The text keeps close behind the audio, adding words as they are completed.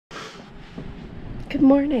Good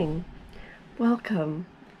morning. Welcome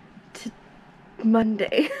to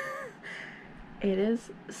Monday. It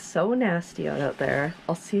is so nasty out there.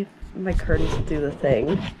 I'll see if my curtains will do the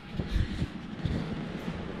thing.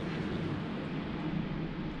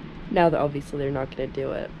 Now that obviously they're not going to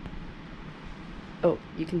do it. Oh,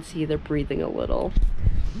 you can see they're breathing a little.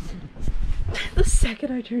 The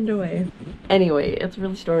second I turned away. Anyway, it's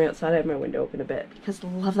really stormy outside. I have my window open a bit because I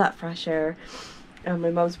love that fresh air. My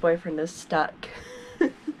mom's boyfriend is stuck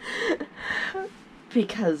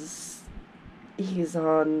because he's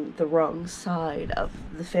on the wrong side of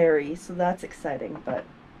the ferry, so that's exciting. But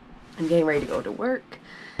I'm getting ready to go to work,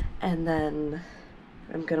 and then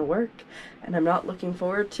I'm gonna work, and I'm not looking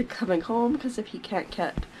forward to coming home because if he can't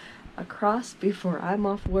get across before I'm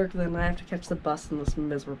off work, then I have to catch the bus in this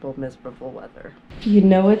miserable weather. You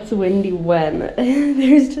know it's windy when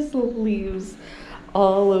there's just leaves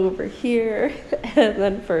all over here and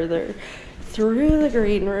then further through the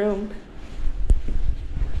green room.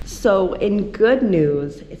 So in good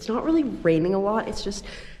news, it's not really raining a lot, it's just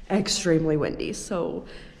extremely windy. So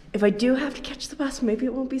if I do have to catch the bus, maybe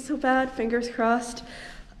it won't be so bad, fingers crossed.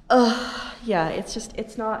 Yeah,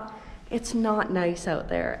 it's not nice out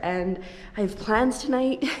there. And I have plans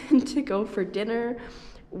tonight to go for dinner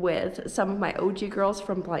with some of my OG girls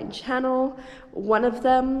from Blind Channel. One of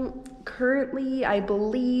them currently, I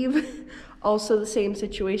believe, also the same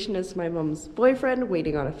situation as my mom's boyfriend,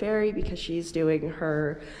 waiting on a ferry because she's doing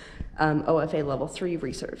her OFA level 3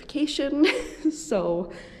 recertification.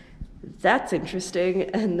 So that's interesting.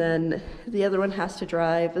 And then the other one has to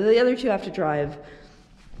drive, the other two have to drive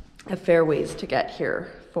a fair ways to get here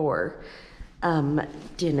for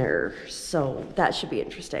dinner, so that should be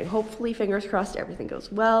interesting. Hopefully, fingers crossed, everything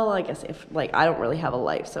goes well. I guess if, like, I don't really have a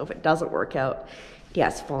life, so if it doesn't work out,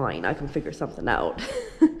 yes, fine, I can figure something out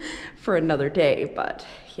for another day. But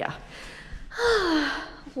yeah,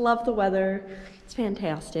 love the weather, it's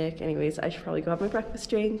fantastic. Anyways, I should probably go have my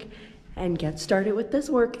breakfast drink and get started with this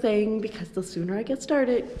work thing, because the sooner I get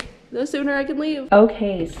started, the sooner I can leave.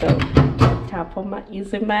 Okay, so tap on my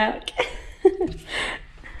easy Mac.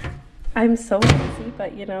 I'm so lazy,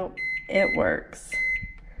 but you know, it works.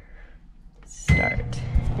 Start.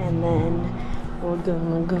 And then we're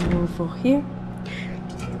gonna go over here.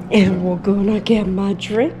 And we're gonna get my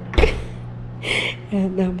drink.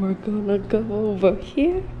 And then we're gonna go over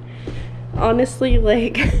here. Honestly,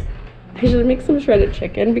 like, I should make some shredded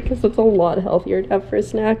chicken because it's a lot healthier to have for a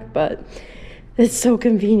snack, but it's so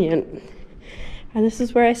convenient. And this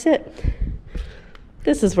is where I sit.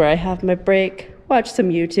 This is where I have my break. Watch some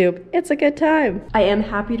YouTube. It's a good time. I am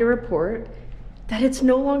happy to report that it's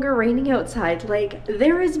no longer raining outside. Like,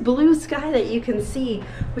 there is blue sky that you can see,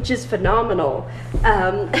 which is phenomenal.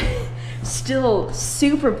 Still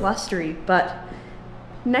super blustery, but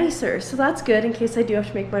nicer. So that's good in case I do have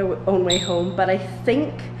to make my own way home. But I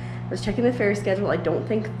think, I was checking the ferry schedule, I don't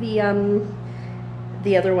think the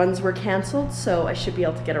other ones were canceled, so I should be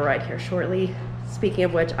able to get a ride here shortly. Speaking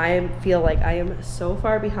of which, I feel like I am so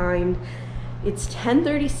far behind. It's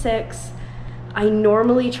 10:36. I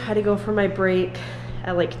normally try to go for my break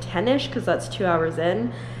at like 10-ish because that's 2 hours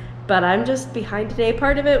in, but I'm just behind today.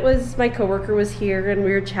 Part of it was my coworker was here and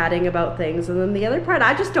we were chatting about things, and then the other part,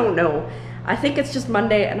 I just don't know. I think it's just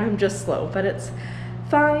Monday and I'm just slow, but it's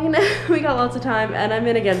fine. We got lots of time and I'm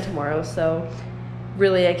in again tomorrow, so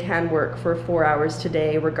really I can work for 4 hours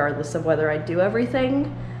today regardless of whether I do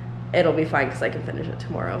everything. It'll be fine because I can finish it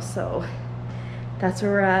tomorrow. So that's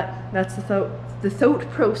where we're at. That's the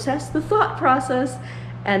thought process.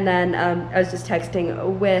 And then I was just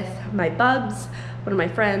texting with my bubs, one of my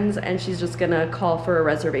friends, and she's just gonna call for a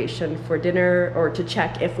reservation for dinner, or to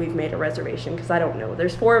check if we've made a reservation, because I don't know.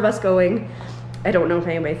 There's 4 of us going. I don't know if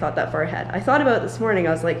anybody thought that far ahead. I thought about it this morning.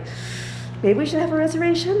 I was like, maybe we should have a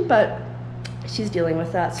reservation, but she's dealing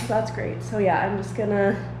with that, so that's great. So yeah, I'm just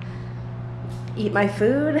gonna eat my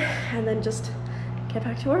food and then just get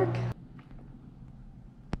back to work.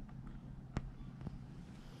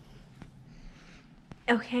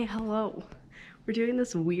 Okay, hello. We're doing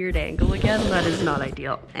this weird angle again. That is not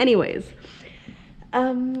ideal. Anyways,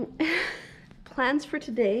 plans for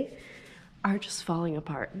today are just falling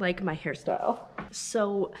apart, like my hairstyle.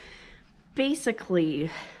 So basically,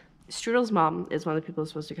 Strudel's mom is one of the people who's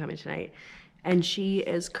supposed to come in tonight, and she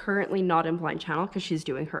is currently not in Blind Channel because she's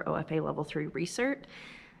doing her OFA level 3 recert.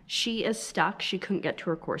 She is stuck. She couldn't get to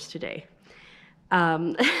her course today.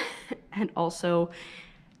 And also,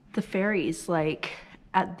 the ferries, like,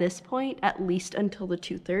 at this point, at least until the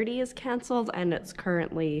 2:30 is canceled, and it's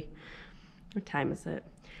currently, what time is it?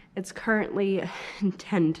 It's currently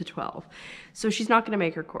 10 to 12. So she's not gonna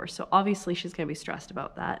make her course. So obviously she's gonna be stressed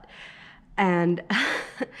about that. and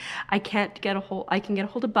I can get a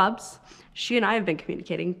hold of Bubs. She and I have been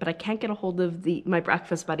communicating, but I can't get a hold of my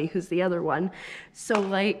breakfast buddy, who's the other one. So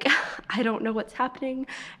like, I don't know what's happening.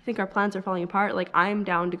 I think our plans are falling apart. Like, I'm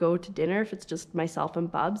down to go to dinner if it's just myself and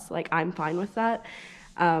Bubs. Like, I'm fine with that.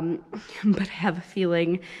 But I have a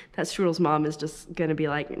feeling that Strudel's mom is just gonna be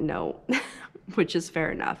like, no, which is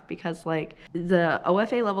fair enough, because like the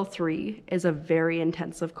OFA level 3 is a very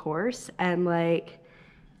intensive course, and like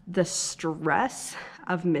the stress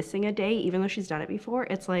of missing a day, even though she's done it before,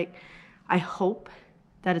 it's like, I hope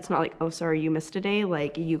that it's not like, oh, sorry, you missed a day,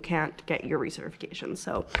 like you can't get your recertification.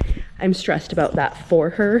 So I'm stressed about that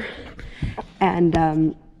for her.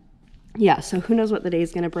 And yeah, so who knows what the day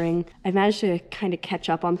is going to bring. I've managed to kind of catch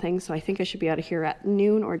up on things, so I think I should be out of here at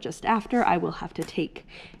noon or just after. I will have to take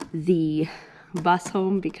the bus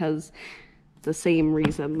home, because the same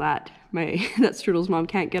reason that that Strudel's mom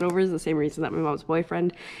can't get over is the same reason that my mom's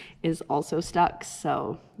boyfriend is also stuck.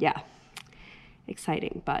 So yeah,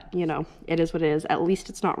 exciting, but you know, it is what it is. At least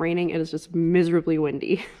it's not raining. It is just miserably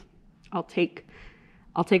windy. I'll take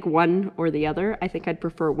one or the other. I think I'd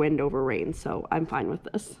prefer wind over rain, so I'm fine with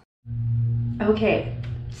this. Okay,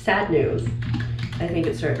 sad news. I think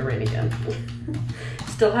it's starting to rain again.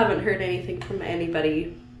 Still haven't heard anything from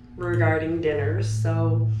anybody regarding dinners,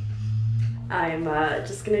 so I'm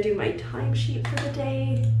just gonna do my timesheet for the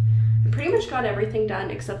day. I pretty much got everything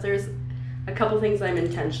done, except there's a couple things I'm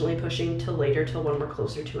intentionally pushing till later, till when we're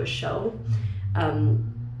closer to a show,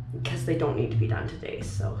 because they don't need to be done today.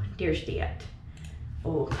 So there's that.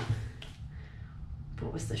 Oh,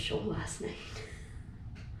 what was the show last night?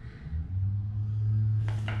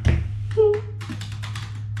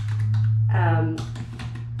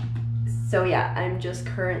 So yeah, I'm just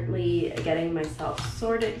currently getting myself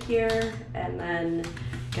sorted here, and then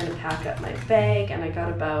gonna pack up my bag, and I got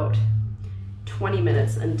about 20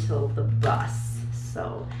 minutes until the bus.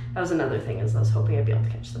 So that was another thing, is I was hoping I'd be able to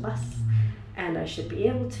catch the bus, and I should be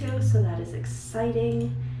able to, so that is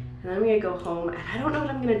exciting. And then I'm gonna go home, and I don't know what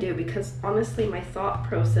I'm gonna do, because honestly my thought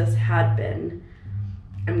process had been,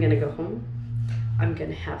 I'm gonna go home, I'm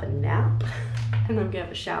gonna have a nap, and I'm gonna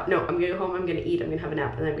have a shower. No, I'm gonna go home, I'm gonna eat, I'm gonna have a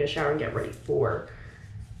nap, and then I'm gonna shower and get ready for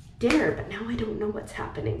dinner. But now I don't know what's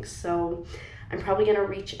happening. So I'm probably gonna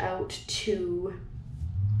reach out to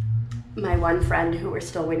my one friend who we're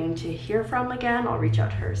still waiting to hear from again. I'll reach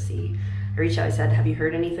out to her, I said, have you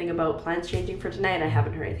heard anything about plans changing for tonight? I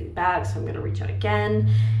haven't heard anything back, so I'm gonna reach out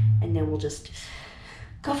again, and then we'll just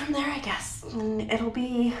go from there, I guess. And it'll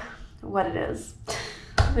be what it is.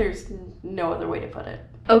 There's no other way to put it.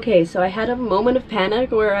 Okay, so I had a moment of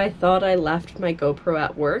panic where I thought I left my GoPro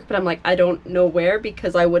at work, but I'm like, I don't know where,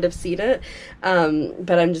 because I would have seen it,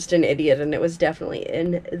 but I'm just an idiot, and it was definitely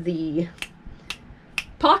in the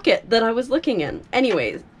pocket that I was looking in.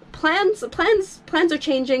 Anyways, plans are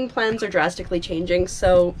changing, plans are drastically changing.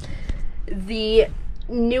 So the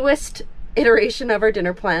newest iteration of our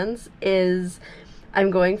dinner plans is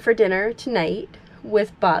I'm going for dinner tonight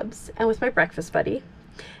with Bubs and with my breakfast buddy.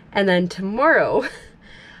 And then tomorrow,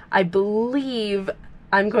 I believe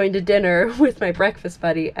I'm going to dinner with my breakfast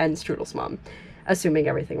buddy and Strudel's mom, assuming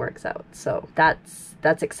everything works out. So that's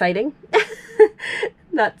exciting.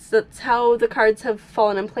 That's how the cards have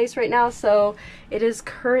fallen in place right now. So it is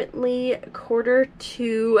currently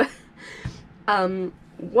 1:45,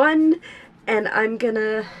 and I'm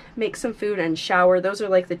gonna make some food and shower. Those are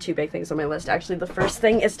like the two big things on my list. Actually, the first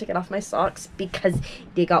thing is to get off my socks because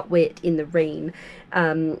they got wet in the rain.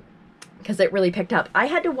 Because it really picked up. I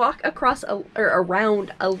had to walk across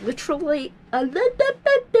around a literal lake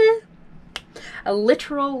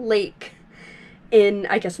in,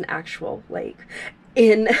 I guess an actual lake,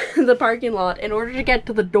 in the parking lot in order to get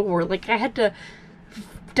to the door. Like, I had to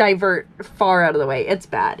divert far out of the way. It's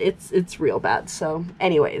bad. It's real bad. So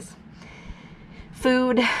anyways,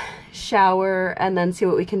 food, shower, and then see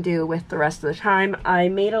what we can do with the rest of the time. I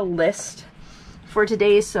made a list for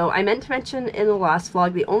today, so I meant to mention in the last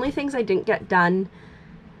vlog, the only things I didn't get done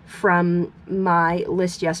from my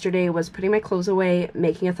list yesterday was putting my clothes away,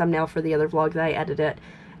 making a thumbnail for the other vlog that I edited,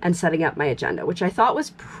 and setting up my agenda, which I thought was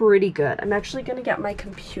pretty good. I'm actually gonna get my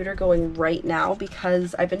computer going right now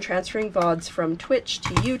because I've been transferring VODs from Twitch to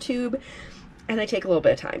YouTube, and they take a little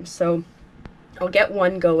bit of time. So I'll get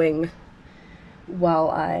one going while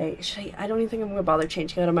I don't even think I'm gonna bother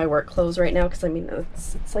changing out of my work clothes right now, because I mean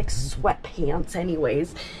it's like sweatpants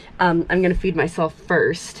anyways. I'm gonna feed myself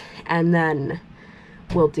first, and then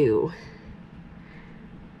we'll do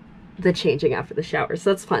the changing after the shower. So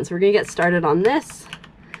that's the plan. So we're gonna get started on this.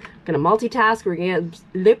 Gonna multitask. We're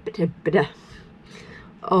gonna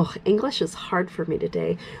oh, English is hard for me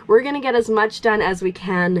today. We're gonna get as much done as we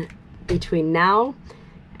can between now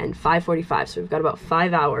and 5:45. So we've got about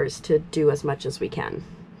 5 hours to do as much as we can.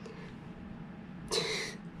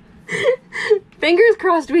 Fingers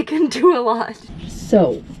crossed we can do a lot.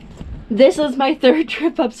 So this is my third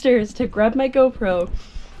trip upstairs to grab my GoPro.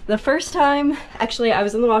 The first time, actually, I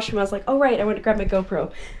was in the washroom. I was like, oh right, I want to grab my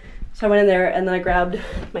GoPro. So I went in there and then I grabbed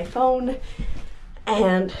my phone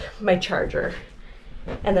and my charger.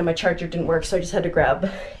 And then my charger didn't work, so I just had to grab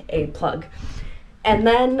a plug. And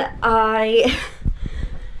then I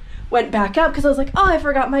went back up because I was like, oh, I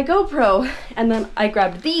forgot my GoPro. And then I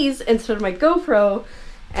grabbed these instead of my GoPro,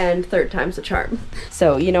 and third time's a charm.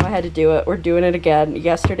 So, you know, I had to do it. We're doing it again.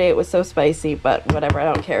 Yesterday it was so spicy, but whatever, I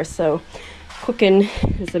don't care. So cooking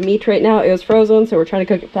is the meat right now. It was frozen, so we're trying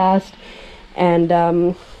to cook it fast. And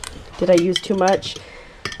did I use too much?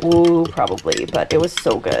 Ooh, probably, but it was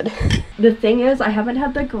so good. The thing is, I haven't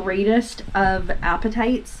had the greatest of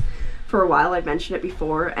appetites for a while. I've mentioned it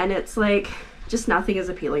before, and it's like, just nothing is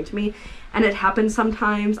appealing to me. And it happens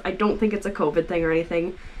sometimes. I don't think it's a COVID thing or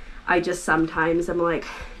anything. I just sometimes I'm like,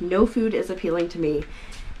 no food is appealing to me.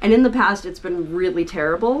 And in the past, it's been really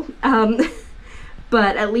terrible.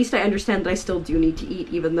 But at least I understand that I still do need to eat,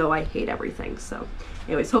 even though I hate everything. So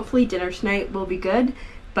anyways, hopefully dinner tonight will be good.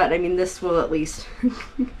 But I mean, this will at least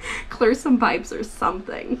clear some vibes or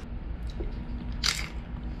something.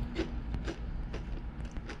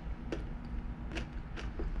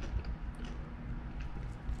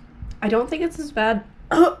 I don't think it's as bad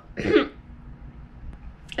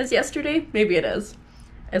as yesterday. Maybe it is.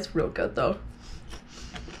 It's real good though.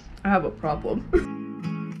 I have a problem.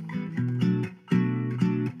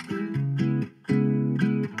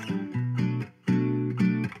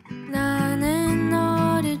 나는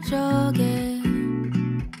어릴 적에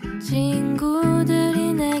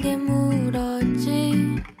친구들이 내게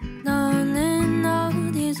물었지 너는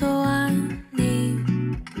어디서 왔니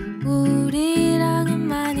우리랑은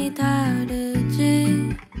많이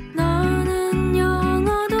다르지 너는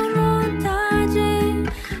영어도 못하지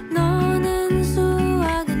너는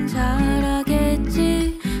수학은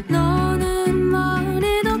잘하겠지 너는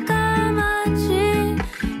머리도 까맣지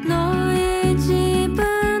너의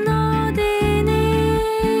집은 어디니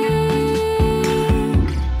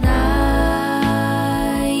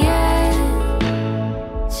나의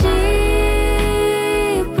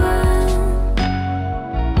집은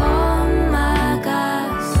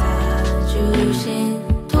엄마가 사주신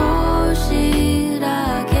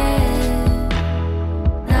도시락에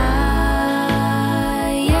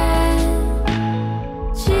나의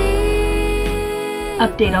집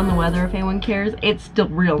Update on the weather if anyone cares. It's still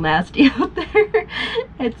real nasty out there.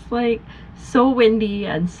 It's like so windy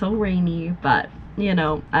and so rainy, but you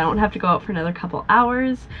know, I don't have to go out for another couple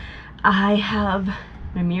hours. I have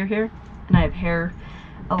my mirror here and I have hair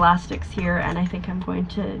elastics here, and I think I'm going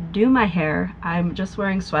to do my hair. I'm just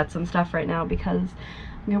wearing sweats and stuff right now because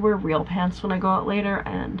I'm gonna wear real pants when I go out later,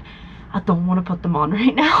 and I don't want to put them on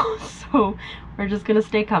right now. So we're just gonna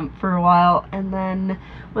stay comfy for a while, and then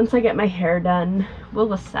once I get my hair done,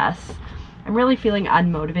 we'll assess. I'm really feeling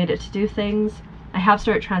unmotivated to do things. I have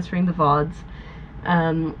started transferring the VODs.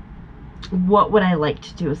 What would I like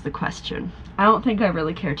to do is the question. I don't think I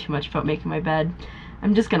really care too much about making my bed.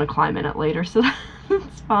 I'm just gonna climb in it later, so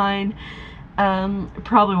that's fine.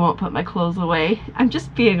 Probably won't put my clothes away. I'm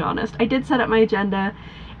just being honest. I did set up my agenda.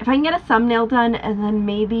 If I can get a thumbnail done and then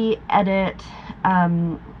maybe edit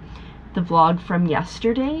the vlog from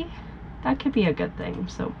yesterday, that could be a good thing.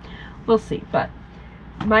 So we'll see. But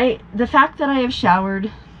the fact that I have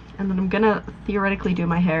showered and that I'm gonna theoretically do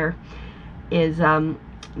my hair is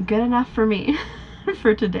good enough for me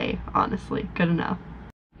for today. Honestly, good enough.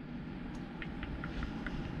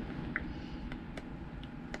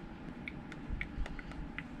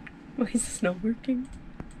 Why is this not working?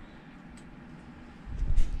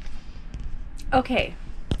 Okay,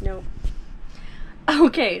 no.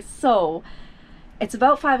 Okay, so it's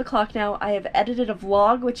about 5 o'clock now. I have edited a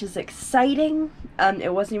vlog, which is exciting.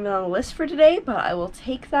 It wasn't even on the list for today, but I will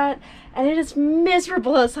take that. And it is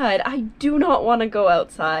miserable outside. I do not want to go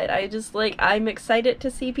outside. I'm excited to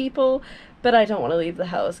see people, but I don't want to leave the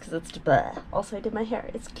house because it's blah. Also, I did my hair.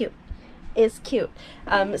 It's cute. It's cute.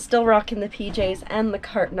 Still rocking the PJs and the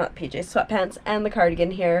sweatpants and the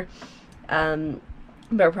cardigan here.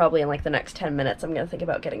 But probably in like the next 10 minutes I'm gonna think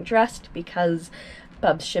about getting dressed because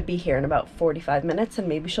Bubs should be here in about 45 minutes, and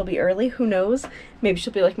maybe she'll be early, who knows? Maybe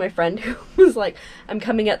she'll be like my friend who was like, I'm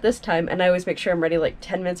coming at this time, and I always make sure I'm ready like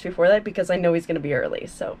 10 minutes before that because I know he's gonna be early.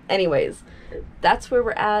 So anyways, that's where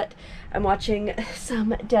we're at. I'm watching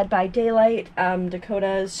some Dead by Daylight.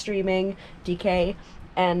 Dakota's streaming, DK,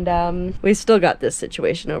 And we still got this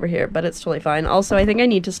situation over here, but it's totally fine. Also, I think I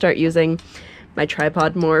need to start using my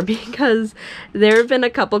tripod more because there have been a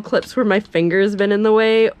couple clips where my finger's been in the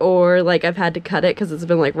way, or like I've had to cut it because it's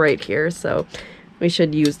been like right here. So we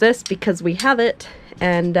should use this because we have it.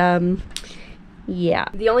 And yeah,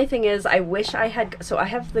 the only thing is I wish I had, so I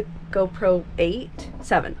have the GoPro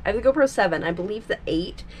 7. I have the GoPro 7. I believe the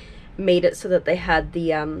 8 made it so that they had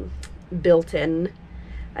the built-in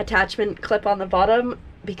attachment clip on the bottom,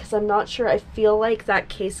 because I'm not sure. I feel like that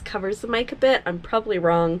case covers the mic a bit. I'm probably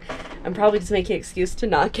wrong. I'm probably just making an excuse to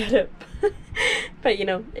not get it. But you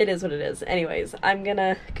know, it is what it is. Anyways, I'm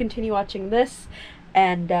gonna continue watching this,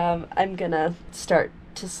 and I'm gonna start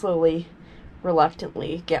to slowly,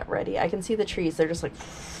 reluctantly get ready. I can see the trees. They're just like...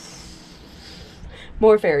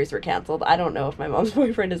 More ferries were canceled. I don't know if my mom's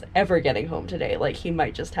boyfriend is ever getting home today. Like, he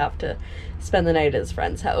might just have to spend the night at his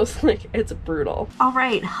friend's house. Like, it's brutal. All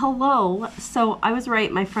right, hello. So I was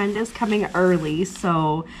right. My friend is coming early.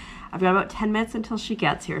 So I've got about 10 minutes until she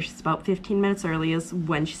gets here. She's about 15 minutes early is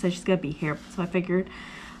when she said she's gonna be here. So I figured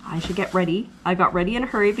I should get ready. I got ready in a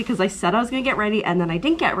hurry because I said I was gonna get ready and then I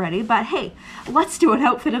didn't get ready. But hey, let's do an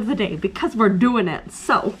outfit of the day because we're doing it.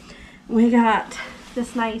 So we got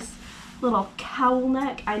this nice little cowl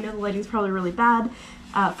neck. I know the lighting's probably really bad,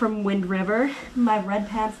 from Wind River. My red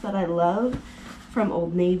pants that I love from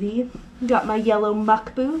Old Navy. Got my yellow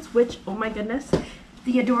muck boots, which, oh my goodness,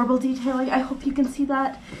 the adorable detailing. I hope you can see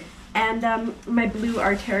that. And my blue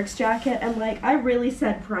Arc'teryx jacket. And like, I really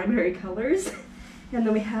said primary colors. And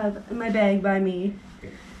then we have my bag by me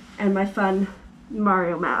and my fun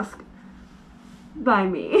Mario mask by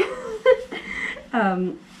me.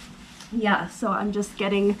 Yeah, so I'm just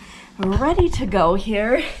getting ready to go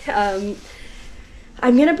here. I'm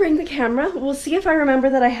gonna bring the camera. We'll see if I remember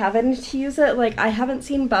that I haven't to use it. Like, I haven't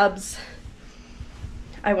seen Bubs,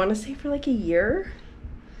 I want to say for like a year.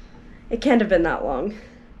 It can't have been that long.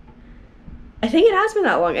 I think it has been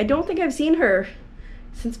that long. I don't think I've seen her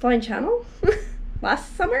since Blind Channel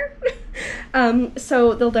last summer.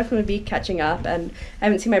 So they'll definitely be catching up, and I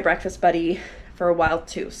haven't seen my breakfast buddy for a while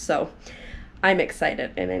too, so I'm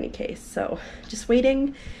excited in any case. So just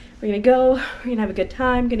waiting. We're gonna go, we're gonna have a good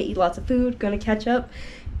time, gonna eat lots of food, gonna catch up,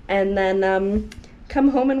 and then come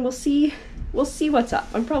home and we'll see what's up.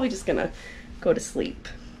 I'm probably just gonna go to sleep.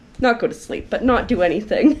 Not go to sleep, but not do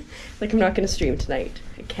anything. Like, I'm not gonna stream tonight.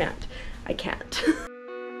 I can't.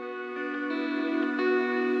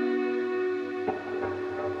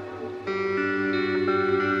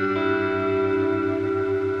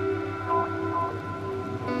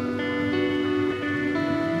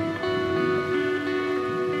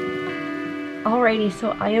 Alrighty,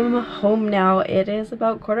 so I am home now. It is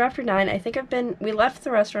about 9:15. I think we left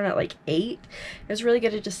the restaurant at like 8. It was really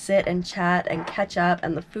good to just sit and chat and catch up,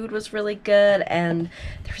 and the food was really good, and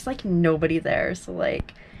there was like nobody there, so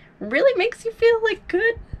like really makes you feel like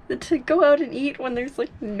good to go out and eat when there's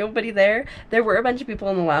like nobody there. There were a bunch of people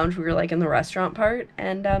in the lounge. We were like in the restaurant part,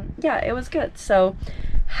 and yeah, it was good. So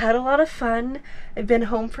had a lot of fun. I've been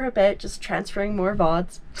home for a bit, just transferring more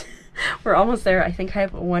VODs. We're almost there. I think I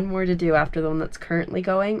have one more to do after the one that's currently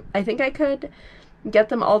going. I think I could get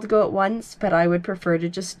them all to go at once, but I would prefer to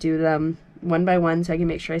just do them one by one so I can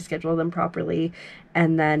make sure I schedule them properly,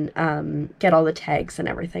 and then get all the tags and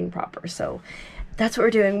everything proper. So that's what we're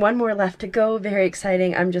doing. One more left to go. Very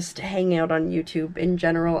exciting. I'm just hanging out on YouTube in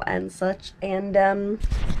general and such, and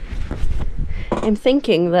I'm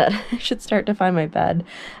thinking that I should start to find my bed.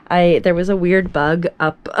 There was a weird bug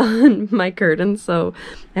up on my curtain, so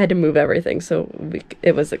I had to move everything so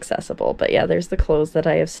it was accessible. But yeah, there's the clothes that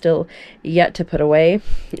I have still yet to put away,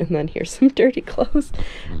 and then here's some dirty clothes.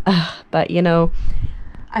 But you know,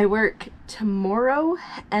 I work tomorrow,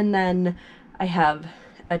 and then I have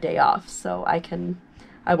a day off, so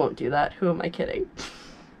I won't do that. Who am I kidding?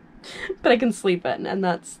 But I can sleep in, and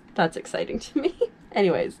that's exciting to me.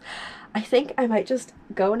 Anyways, I think I might just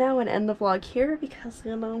go now and end the vlog here because,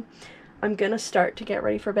 you know, I'm gonna start to get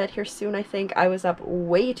ready for bed here soon. I think I was up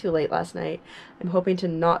way too late last night. I'm hoping to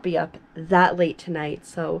not be up that late tonight.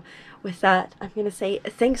 So with that, I'm gonna say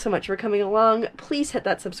thanks so much for coming along. Please hit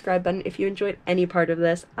that subscribe button if you enjoyed any part of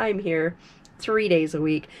this. I'm here 3 days a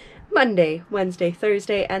week, Monday, Wednesday,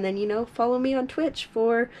 Thursday, and then, you know, follow me on Twitch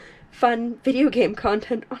for fun video game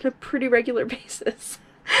content on a pretty regular basis.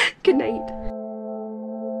 Good night.